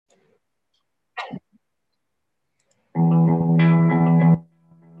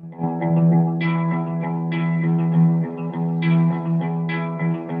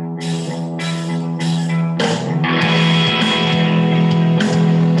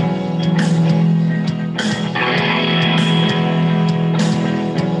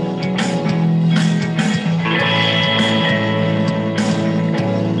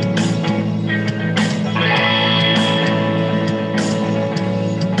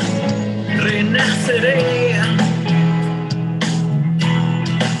seré.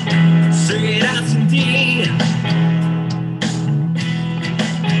 Seguirás sin ti.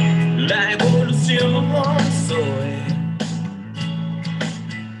 La evolución soy.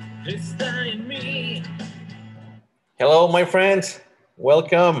 Está en mí. Hello, my friends.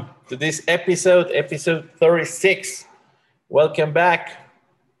 Welcome to this episode 36. Welcome back.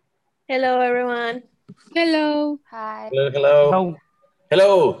 Hello, everyone. Hello. Hi. Hello, hello. No,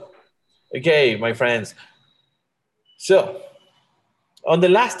 Hello. Okay, my friends. So, on the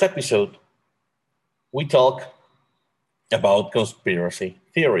last episode, we talked about conspiracy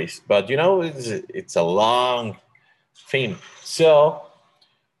theories, but it's a long theme. So,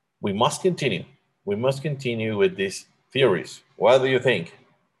 we must continue. We must continue with these theories. What do you think?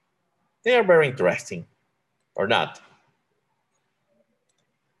 They are very interesting, or not?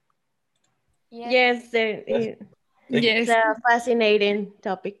 Yes. Yes, Yes. it's Yes. a fascinating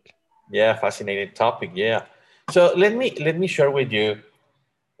topic. Yeah, fascinating topic. Yeah. So let me share with you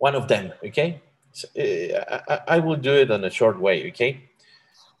one of them. Okay. So, I will do it in a short way. Okay.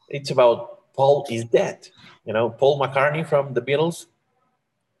 It's about Paul is dead. Paul McCartney from the Beatles.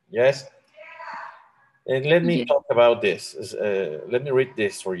 Yes. And let me Yes. talk about this. Let me read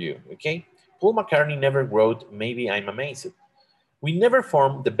this for you. Okay. Paul McCartney never wrote "Maybe I'm Amazed." We never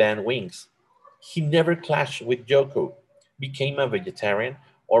formed the band Wings. He never clashed with Yoko, became a vegetarian,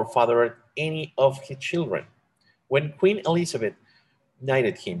 or fathered any of his children. When Queen Elizabeth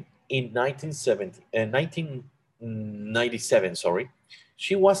knighted him in 1997, sorry,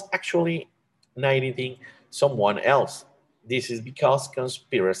 she was actually knighting someone else. This is because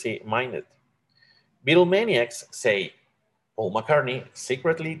conspiracy minded. Beatlemaniacs say Paul McCartney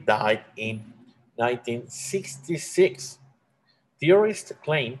secretly died in 1966. Theorists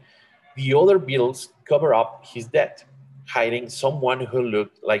claim the other Beatles cover up his death, hiding someone who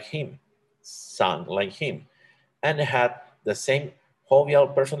looked like him, sang like him, and had the same jovial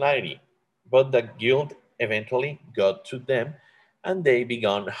personality. But the guilt eventually got to them and they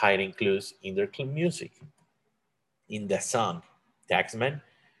began hiding clues in their music. In the song Taxman,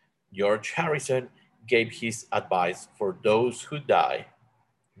 George Harrison gave his advice for those who die,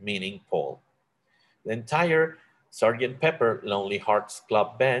 meaning Paul. The entire Sgt. Pepper Lonely Hearts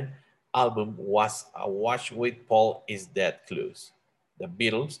Club Band album was awash with Paul is Dead clues. The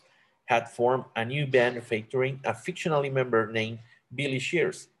Beatles had formed a new band featuring a fictional member named Billy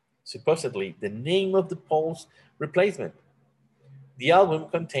Shears, supposedly the name of the Paul's replacement. The album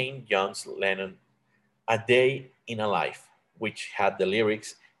contained John Lennon A Day in a Life, which had the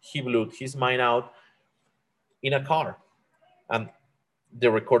lyrics He blew his mind out in a car, and the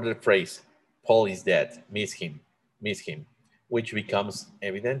recorded phrase, Paul is dead, miss him, which becomes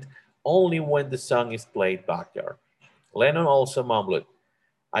evident only when the song is played backyard. Lennon also mumbled,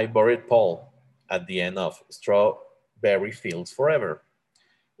 I buried Paul at the end of Strawberry Fields Forever.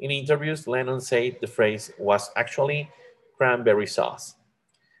 In interviews, Lennon said the phrase was actually cranberry sauce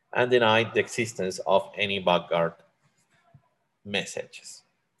and denied the existence of any backyard messages.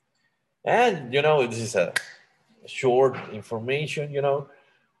 And this is a short information,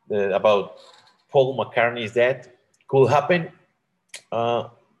 about Paul McCartney's death. Could happen? Uh,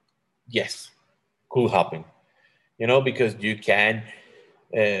 yes, could happen. Because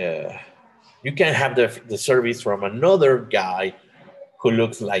uh, you can have the service from another guy who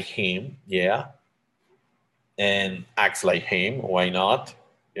looks like him, yeah, and acts like him. Why not?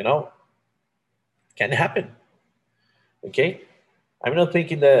 You know, can happen. Okay, I'm not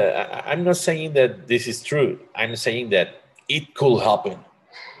thinking that. I'm not saying that this is true. I'm saying that it could happen.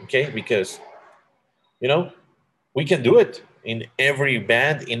 Okay, because you know we can do it in every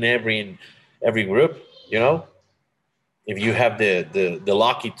band, in every group. You know, if you have the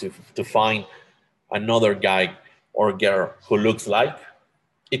lucky to find another guy or girl who looks like,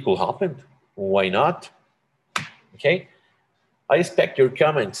 it could happen. Why not? Okay, I expect your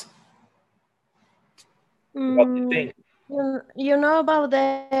comments. What do you Mm, think? you know about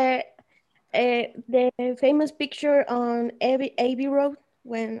the famous picture on Abbey Road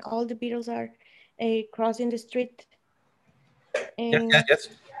when all the Beatles are crossing the street, Yes, yes, and yes.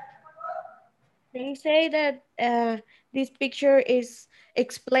 they say that this picture is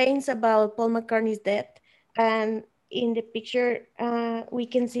explains about Paul McCartney's death, and in the picture we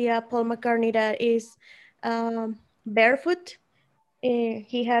can see a Paul McCartney that is barefoot.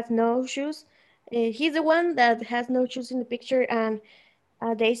 He has no shoes. He's the one that has no shoes in the picture, and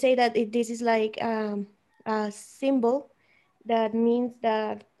they say that this is like a symbol that means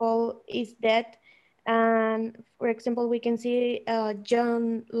that Paul is dead. And for example, we can see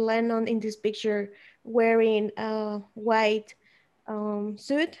John Lennon in this picture wearing a white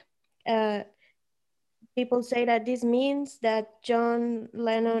suit. Uh, people say that this means that John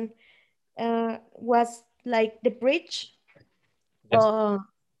Lennon was like the bridge, Yes. uh,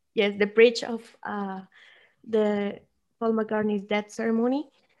 yes, the bridge of the Paul McCartney's death ceremony.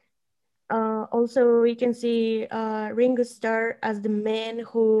 Also, we can see Ringo Starr as the man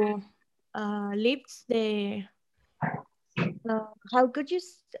who lifts the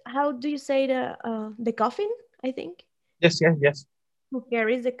how do you say the coffin? I think Yes, yes, yes. who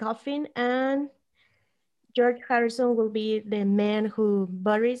carries the coffin, and George Harrison will be the man who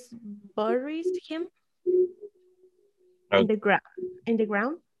buries him Oh, in the ground. In the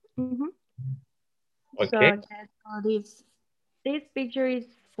ground. Hmm. So okay. yes, this picture is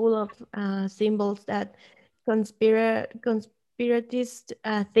full of symbols that conspiratists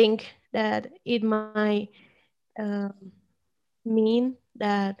think that it might uh, mean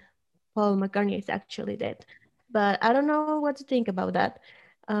that Paul McCartney is actually dead. But I don't know what to think about that.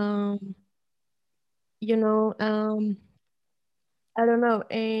 Um, you know, I don't know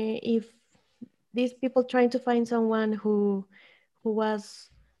if these people trying to find someone who was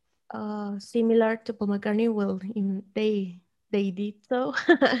similar to Paul McCartney. Well, they did so,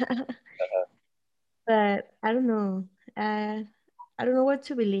 but I don't know. Uh, I don't know what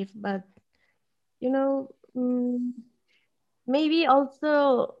to believe, but you know, maybe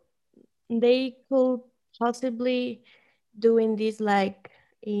also they could possibly doing this like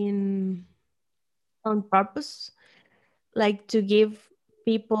in on purpose, like to give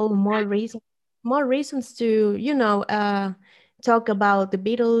people more reasons to talk about the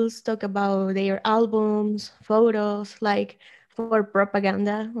Beatles, talk about their albums, photos, like for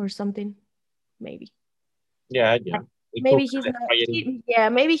propaganda or something. Maybe Yeah, yeah. It could maybe be he's the not tragedy. yeah,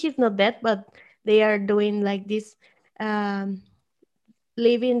 maybe he's not dead, but they are doing like this, um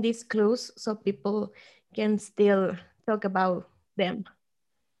leaving these clues so people can still talk about them.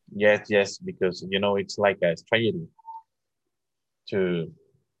 Yes, yes, because it's like a tragedy to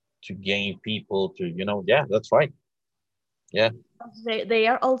gain people to yeah, that's right. Yeah, They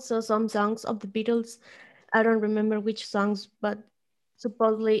are also some songs of the Beatles. I don't remember which songs, but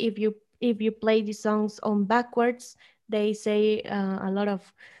supposedly if you play the songs on backwards, they say a lot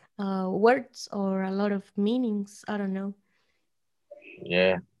of words or a lot of meanings. I don't know.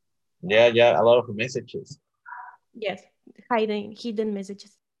 yeah, yeah, yeah. A lot of messages. Yes, hidden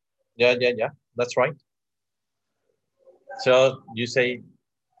messages. Yeah, yeah, yeah. That's right. So you say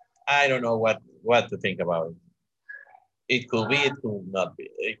I don't know what to think about it. It could be, it could not be.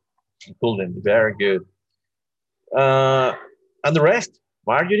 It couldn't be. Very good. Uh, and the rest,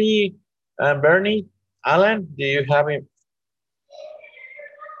 Marjorie and Bernie, Alan, do you have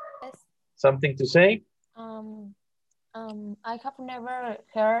Yes. something to say? Um, I have never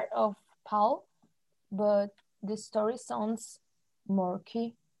heard of Paul, but the story sounds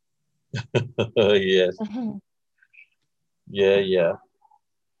murky. Yes. Yeah, yeah.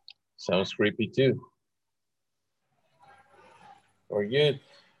 Sounds creepy too. Or good.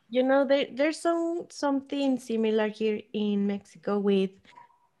 You know, there's something similar here in Mexico with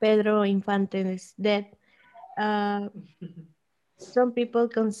Pedro Infante's death. Uh, some people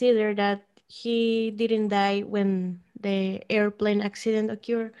consider that he didn't die when the airplane accident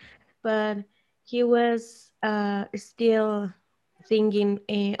occurred, but he was still singing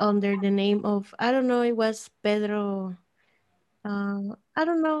under the name of, I don't know, it was Pedro. I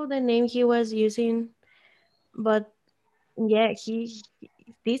don't know the name he was using, but yeah,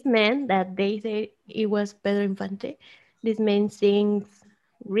 this man that they say it was Pedro Infante, this man sings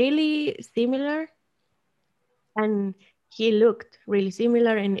really similar, and he looked really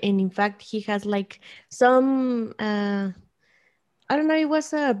similar, and in fact he has like some I don't know, it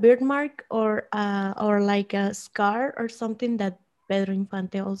was a birthmark or like a scar or something that Pedro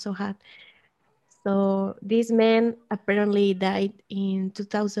Infante also had. So this man apparently died in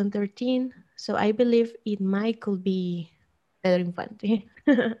 2013, so I believe it might could be Pedro Infante.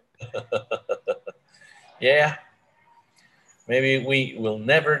 Yeah, maybe we will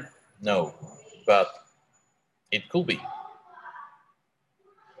never know, but it could be.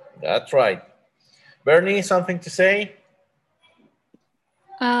 That's right. Bernie, something to say?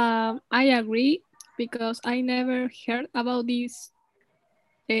 I agree because I never heard about this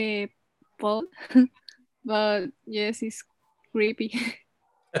uh, Paul, but yes, it's creepy.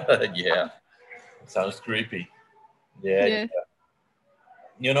 Yeah, sounds creepy. Yeah, Yes.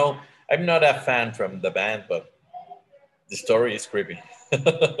 you know, I'm not a fan from the band, but the story is creepy.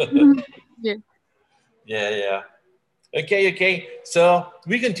 Yes. Yeah, yeah. Okay, okay. So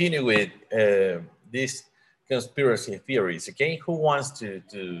we continue with these conspiracy theories. Okay, who wants to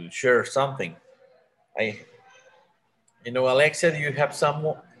share something? I, Alexa, do you have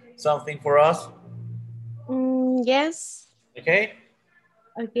something for us? Yes. Okay.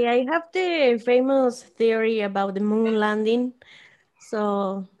 Okay, I have the famous theory about the moon landing.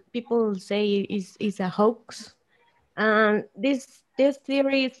 So people say is a hoax. And this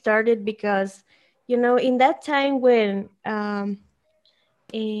theory started because, in that time when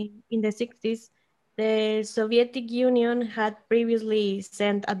in the 60s, the Soviet Union had previously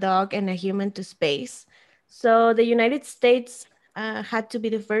sent a dog and a human to space. So the United States had to be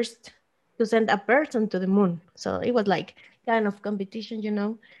the first to send a person to the moon. So it was like kind of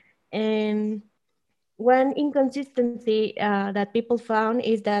competition. And one inconsistency that people found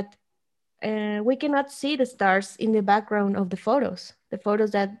is that we cannot see the stars in the background of the photos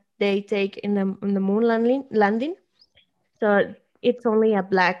that they take in the moon landing. So it's only a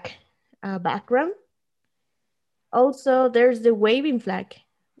black background. Also, there's the waving flag,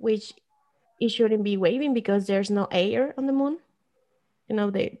 which it shouldn't be waving because there's no air on the moon.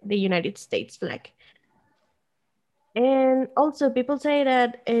 The United States flag. And also, people say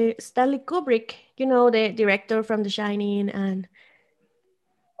that Stanley Kubrick, the director from The Shining and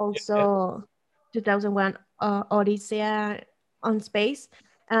Yeah. also 2001 Odyssey on Space.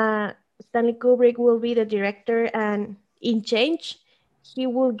 Uh, Stanley Kubrick will be the director, and in change, he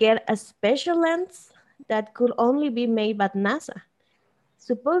will get a special lens that could only be made by NASA.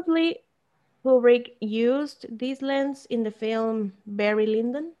 Supposedly, Kubrick used this lens in the film Barry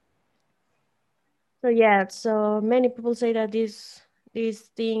Lyndon. So yeah, so many people say that this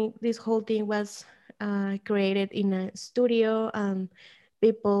whole thing was created in a studio, and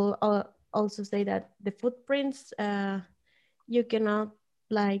people also say that the footprints you cannot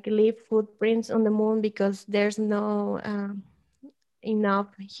like leave footprints on the moon because there's no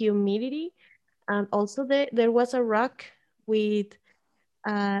enough humidity, and also there was a rock with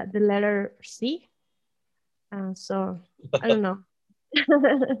the letter C. So I don't know.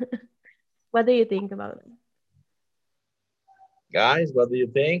 What do you think about it? Guys, what do you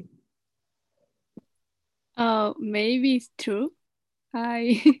think? Maybe it's true.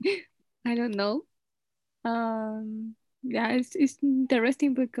 I I don't know. Yeah, it's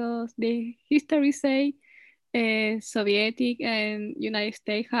interesting because the history say Soviet and United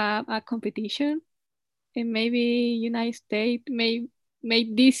States have a competition, and maybe United States may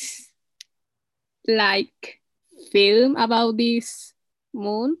make this like film about this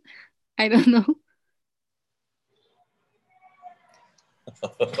moon. I don't know.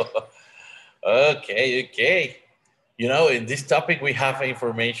 Okay, okay. In this topic, we have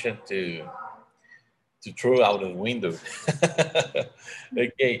information to throw out of the window.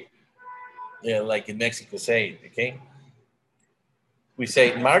 Okay, yeah, like in Mexico say, okay, we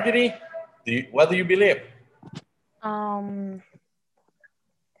say, Marjorie, what do you believe? Um,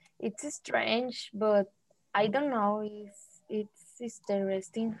 it's strange, but I don't know if it's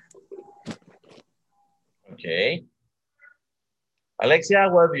interesting. Okay, Alexia,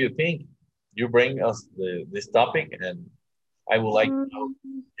 what do you think? You bring us this topic, and I would like to know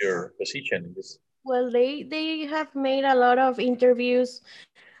Mm, your position in this. well, they have made a lot of interviews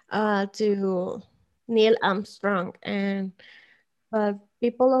to Neil Armstrong, and but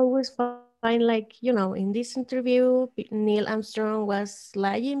people always find like in this interview, Neil Armstrong was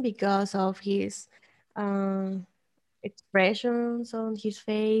lying because of his um, expressions on his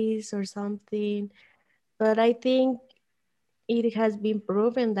face or something. But I think it has been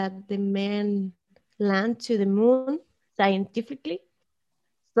proven that the man landed to the moon scientifically.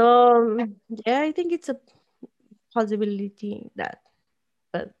 So yeah, I think it's a possibility that,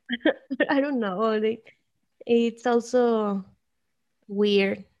 but I don't know. It's also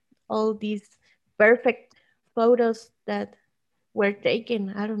weird, all these perfect photos that were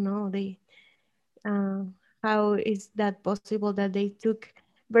taken. I don't know. How is that possible that they took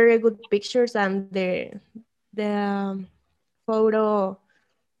very good pictures and the photo,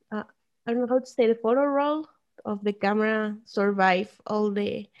 uh, I don't know how to say, the photo roll of the camera survive all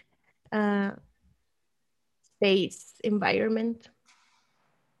the uh, space environment.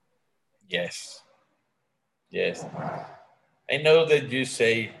 Yes, yes. I know that you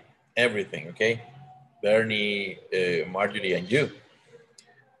say everything, okay? Bernie, Marjorie, and you,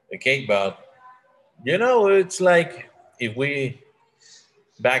 okay? But it's like if we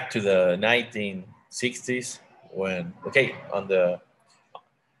back to the 1960s when, okay, on the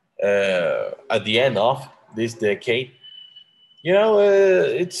at the end of this decade,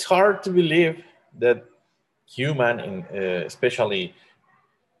 it's hard to believe that human, especially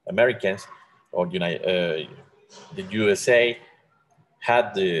Americans or the USA,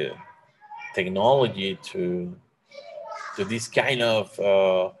 had the technology to this kind of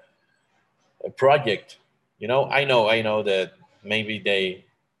project. I know that maybe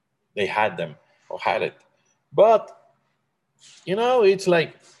they had them or had it, But it's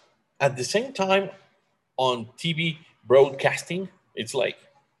like at the same time on TV broadcasting, it's like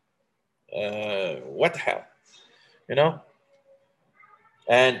what the hell, you know?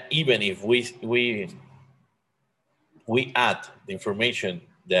 And even if we add the information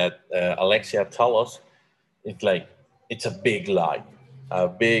that Alexia tell us, it's like it's a big lie, a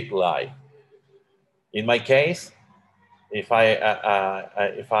big lie. In my case, if I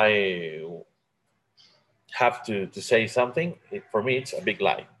have to say something, for me it's a big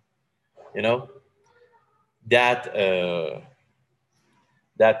lie. You know that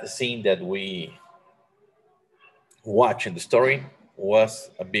that scene that we watch in the story was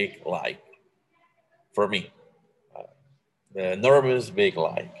a big lie for me. The enormous big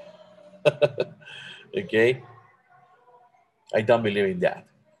lie. Okay, I don't believe in that.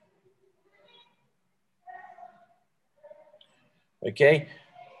 Okay,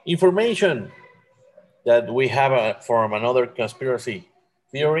 information that we have from another conspiracy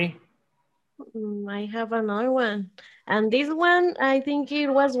theory. I have another one. And this one, I think it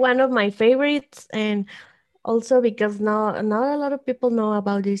was one of my favorites. And also because not a lot of people know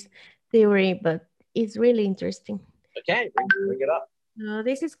about this theory, but it's really interesting. Okay, bring it up.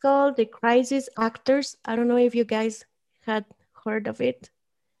 This is called the crisis actors. I don't know if you guys had heard of it.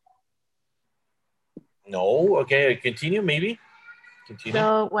 No, okay, continue maybe. Continue.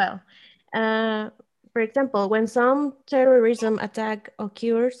 So, well, uh, for example, when some terrorism attack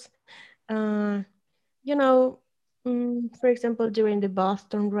occurs, uh, you know, for example, during the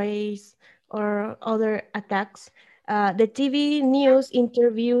Boston race or other attacks, the TV news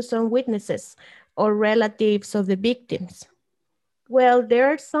interviews some witnesses or relatives of the victims. Well, there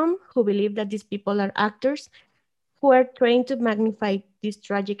are some who believe that these people are actors who are trained to magnify these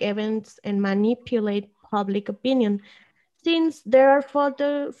tragic events and manipulate public opinion. Since there are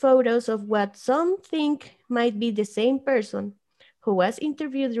photos of what some think might be the same person who was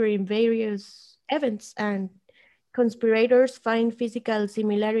interviewed during various events, and conspirators find physical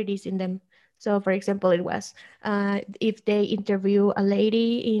similarities in them. So, for example, it was if they interview a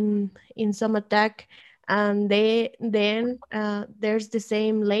lady in some attack, and there's the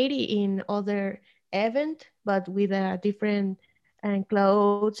same lady in other event, but with a different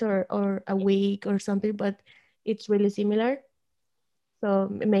clothes or a wig or something, but it's really similar. So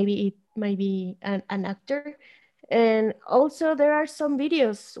maybe it might be an actor. And also there are some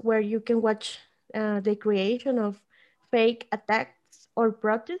videos where you can watch the creation of fake attacks or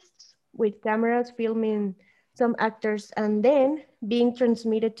protests with cameras filming some actors and then being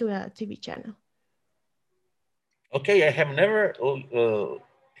transmitted to a TV channel. Okay, I have never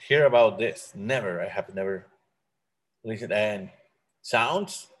hear about this. Never. I have never listened. And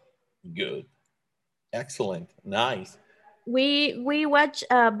sounds good. Excellent. Nice. We watch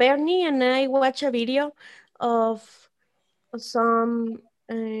Bernie and I watch a video of some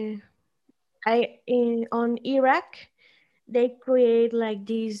on Iraq. They create like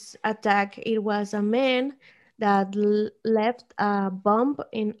this attack. It was a man that left a bomb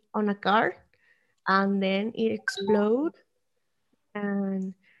in on a car, and then it exploded.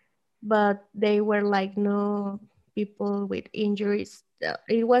 And but they were like no people with injuries.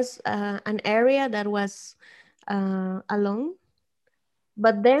 It was an area that was alone.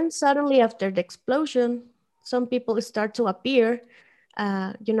 But then suddenly after the explosion, some people start to appear.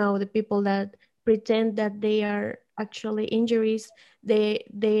 The people that pretend that they are actually injuries,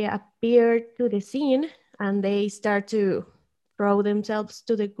 they appear to the scene and they start to throw themselves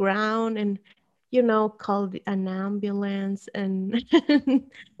to the ground and call an ambulance and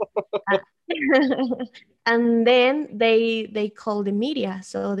and then they call the media.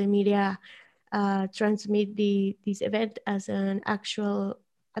 So the media transmit this event as an actual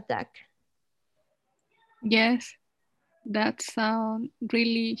attack. Yes, that sounds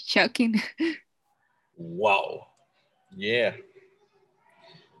really shocking. Wow. Yeah.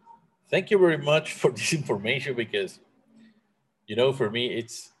 Thank you very much for this information because for me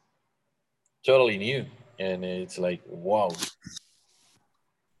it's totally new and it's like wow.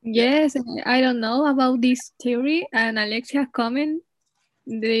 Yeah. Yes, I don't know about this theory, and Alexia comment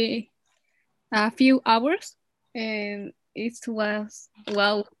the a few hours, and it was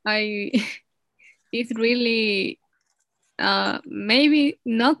wow. I it's really maybe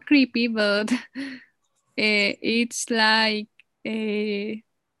not creepy, but it's like the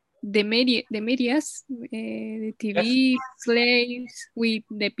medias, the Yes. TV plays with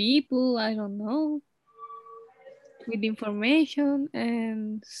the people. I don't know, with information,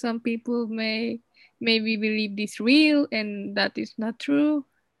 and some people maybe believe this real and that is not true.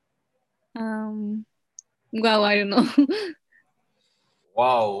 Um, well, I don't know.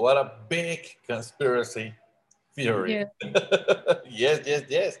 Wow, what a big conspiracy. theory. Yeah. Yes, yes,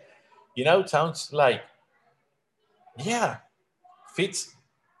 yes. You know, it sounds like, yeah, fits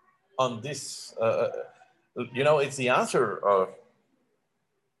on this. You know, it's the answer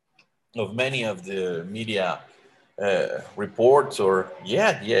of many of the media reports, or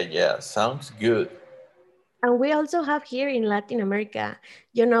yeah, yeah, yeah. Sounds good. And we also have here in Latin America,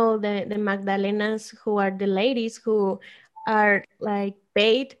 the Magdalenas, who are the ladies who are like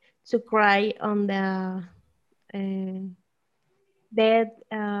paid to cry on the uh, dead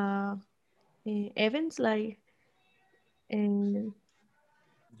events, like, uh,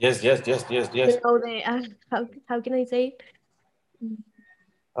 Yes, yes, yes, yes, yes. the how can I say it?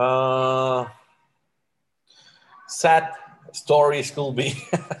 Uh, Sad stories could be.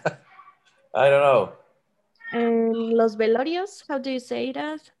 I don't know. And los velorios, how do you say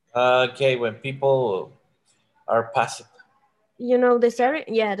that? Okay, when people are passed.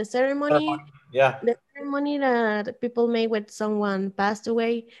 The ceremony, Yeah. that people make when someone passed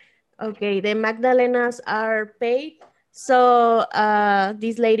away. Okay, the Magdalenas are paid, so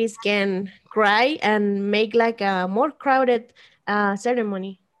these ladies can cry and make like a more crowded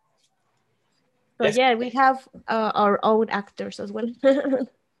ceremony. So Yes. yeah, we have our own actors as well.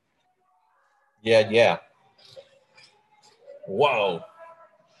 Yeah, yeah. Wow.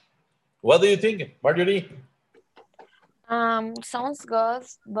 What do you think, Marjorie? Sounds good,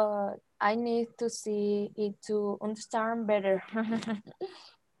 but I need to see it to understand better.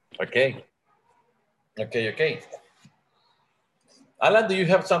 Okay. Okay, okay. Alan, do you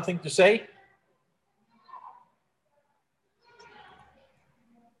have something to say?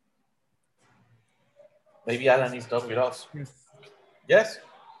 Maybe Alan is not with us. Yes?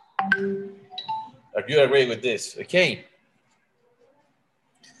 Or you agree with this? Okay.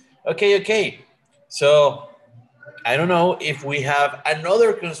 Okay, okay. So I don't know if we have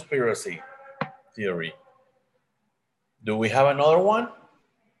another conspiracy theory. Do we have another one?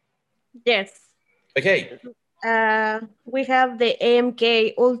 Yes. Okay. We have the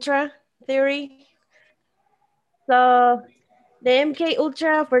AMK Ultra theory. So the MK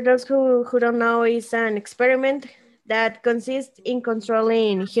Ultra, for those who don't know, is an experiment that consists in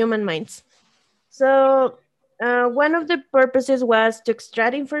controlling human minds. So one of the purposes was to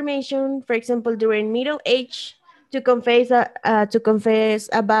extract information, for example, during Middle Age, to confess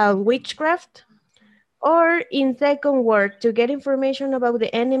about witchcraft, or in Second World to get information about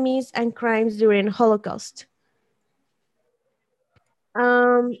the enemies and crimes during Holocaust.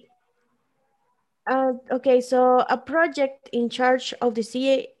 Um, okay, so a project in charge of the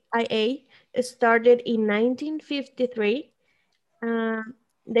CIA started in 1953. Uh,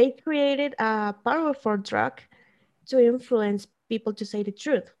 they created a powerful drug to influence people to say the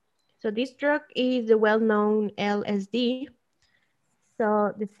truth. So this drug is the well-known LSD.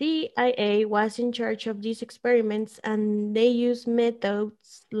 So the CIA was in charge of these experiments, and they use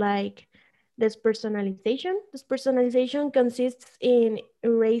methods like despersonalization. Despersonalization consists in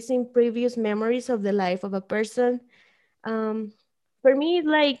erasing previous memories of the life of a person. Um, for me, it's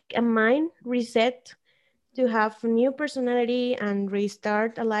like a mind reset to have new personality and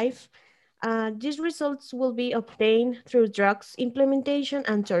restart a life. These results will be obtained through drugs implementation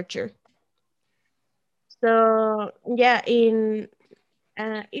and torture. So yeah, in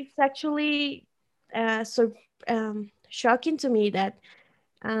it's actually shocking to me that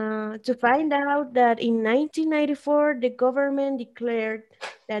to find out that in 1994 the government declared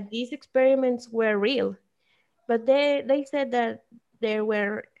that these experiments were real, but they said that they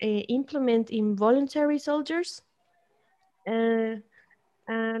were implemented in voluntary soldiers, uh,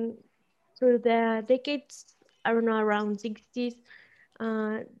 and through the decades, I don't know, around 60s,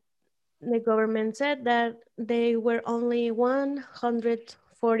 uh, the government said that there were only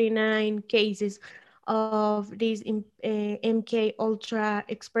 149 cases of these MK Ultra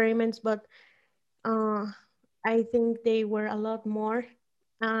experiments, but uh, I think they were a lot more.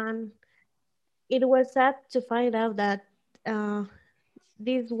 And it was sad to find out that uh,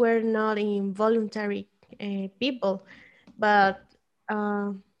 these were not involuntary people, but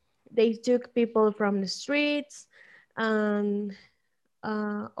uh, they took people from the streets, and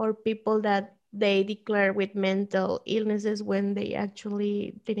or people that they declare with mental illnesses when they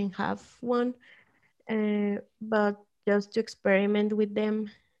actually didn't have one, but just to experiment with them.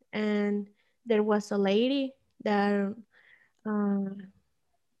 And there was a lady that uh,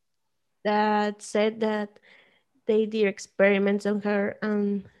 that said that they did experiments on her,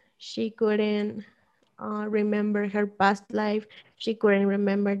 and she couldn't remember her past life. She couldn't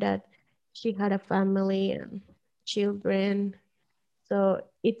remember that she had a family and children. So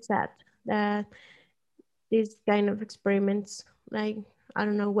it's sad that these kind of experiments, like, I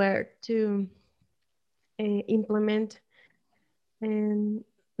don't know where to implement. And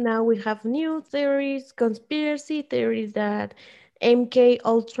now we have new theories, conspiracy theories that MK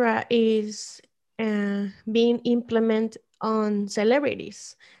Ultra is being implemented on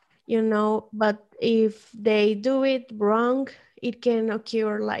celebrities, but if they do it wrong, it can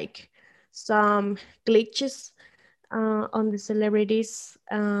occur like some glitches on the celebrities.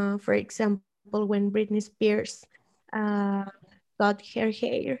 For example, when Britney Spears uh, got her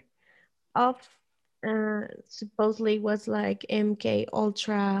hair off, supposedly was like MK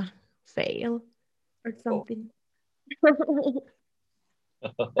Ultra fail or Oh. something.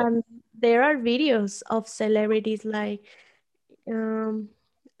 And there are videos of celebrities um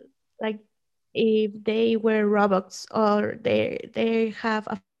like if they were robots or they have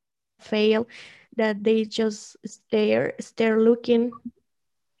a fail that they just stare looking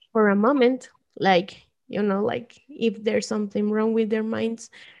for a moment, like like if there's something wrong with their minds,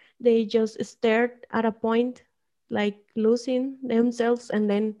 they just stare at a point, like losing themselves, and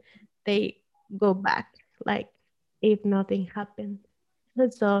then they go back like if nothing happened.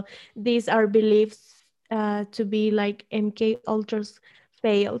 So these are beliefs to be like MK Ultra's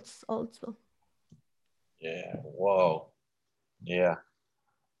fails also. Yeah. Wow. Yeah.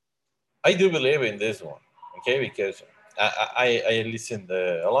 I do believe in this one. Okay, because I listened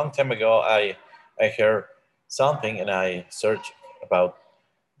a long time ago. I heard something and I searched about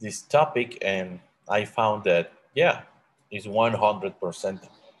this topic and I found that yeah, it's 100%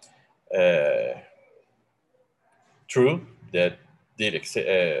 uh, true that it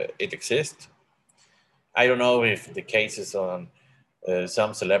exists. I don't know if the cases on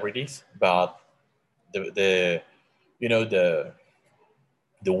some celebrities, but the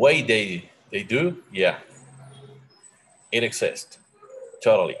the way they do, yeah, it exists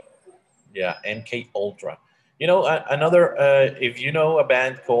totally. Yeah, MK Ultra. Another if you know a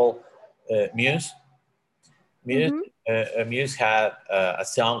band called Muse. Muse, Mm-hmm. Muse had a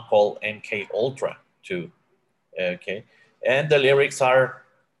song called MK Ultra too. Okay, and the lyrics are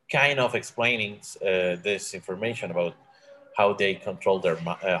kind of explaining this information about how they control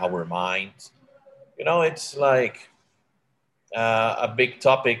our minds. It's like a big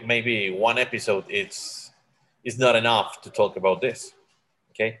topic. Maybe one episode it's is not enough to talk about this.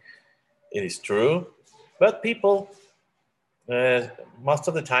 Okay, it is true, but people uh, most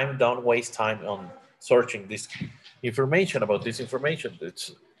of the time don't waste time on searching this information about this information.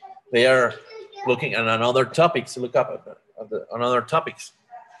 They are looking at another topics, look up at another topics.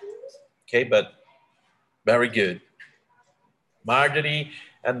 Okay, but very good. Marjorie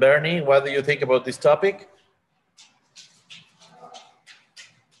and Bernie, what do you think about this topic?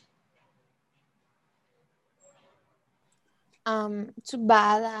 Too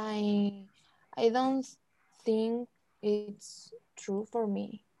bad. I don't think it's true for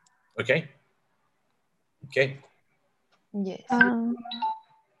me. Okay, okay. Yes. Um,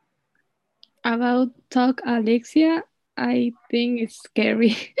 about talk Alexia, I think it's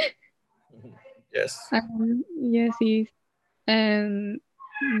scary. Yes. Yes, it is. And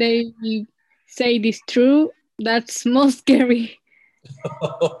they say this true. That's most scary.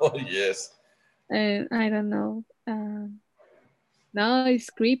 Yes. And I don't know. No, it's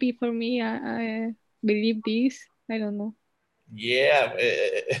creepy for me. I believe this. I don't know. Yeah,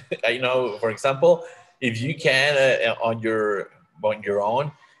 I know. For example, if you can on your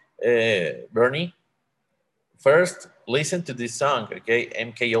own, Bernie, first listen to this song, okay,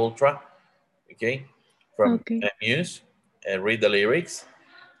 MK Ultra, okay, from Okay. Muse, and read the lyrics,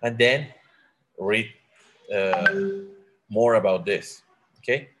 and then read uh, more about this,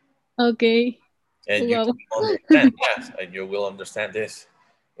 okay, Okay. and you Wow. will understand, yes, and you will understand this.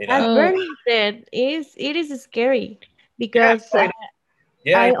 In a As Oh, Bernie said, it is scary yeah, because I know,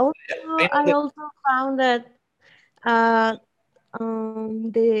 yeah, I also I know I that. also found that uh,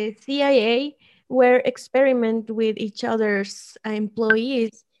 the CIA were experiment with each other's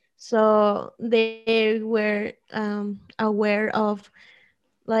employees, so they were aware of,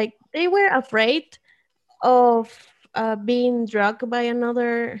 like, they were afraid of being drugged by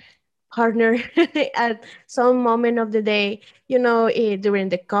another partner at some moment of the day, during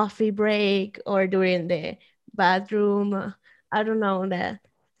the coffee break or during the bathroom. I don't know that.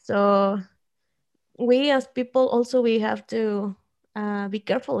 So we as people also we have to be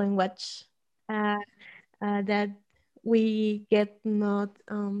careful and watch uh, that we get not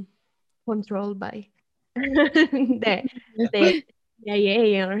controlled by the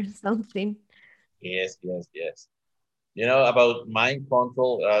CIA or something. Yes, yes, yes. About mind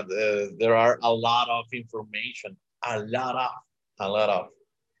control, there are a lot of information, a lot of, a lot of.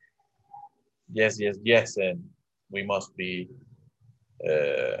 Yes, yes, yes, and we must be,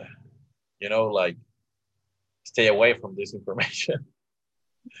 uh, like stay away from this information.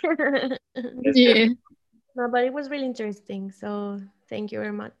 Yes, yes. Yeah. No, but it was really interesting. So thank you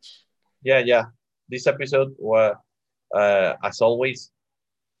very much. Yeah. This episode was, as always,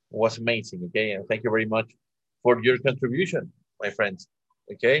 was amazing. Okay, and thank you very much for your contribution, my friends.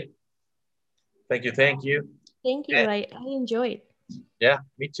 Okay, thank you. Thank you. And I enjoyed. yeah,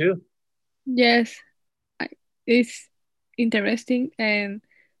 me too. Yes. I, it's interesting and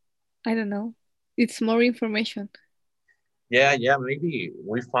I don't know. It's more information. Yeah. Maybe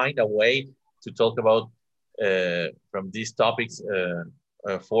we find a way to talk about from these topics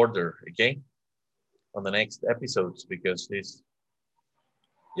further. Okay, on the next episodes because this,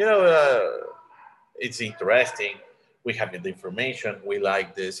 you know, it's interesting. We have the information. We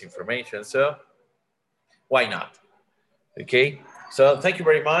like this information, so why not? Okay. So thank you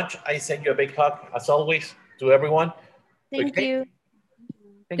very much. I send you a big hug as always to everyone. Thank Okay. you.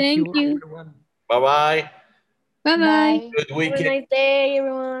 Thank Thank you, you. everyone. Bye bye. Bye bye. Bye. Good Have a weekend. nice day,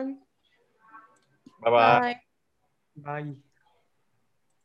 everyone. Bye bye. Bye. Bye.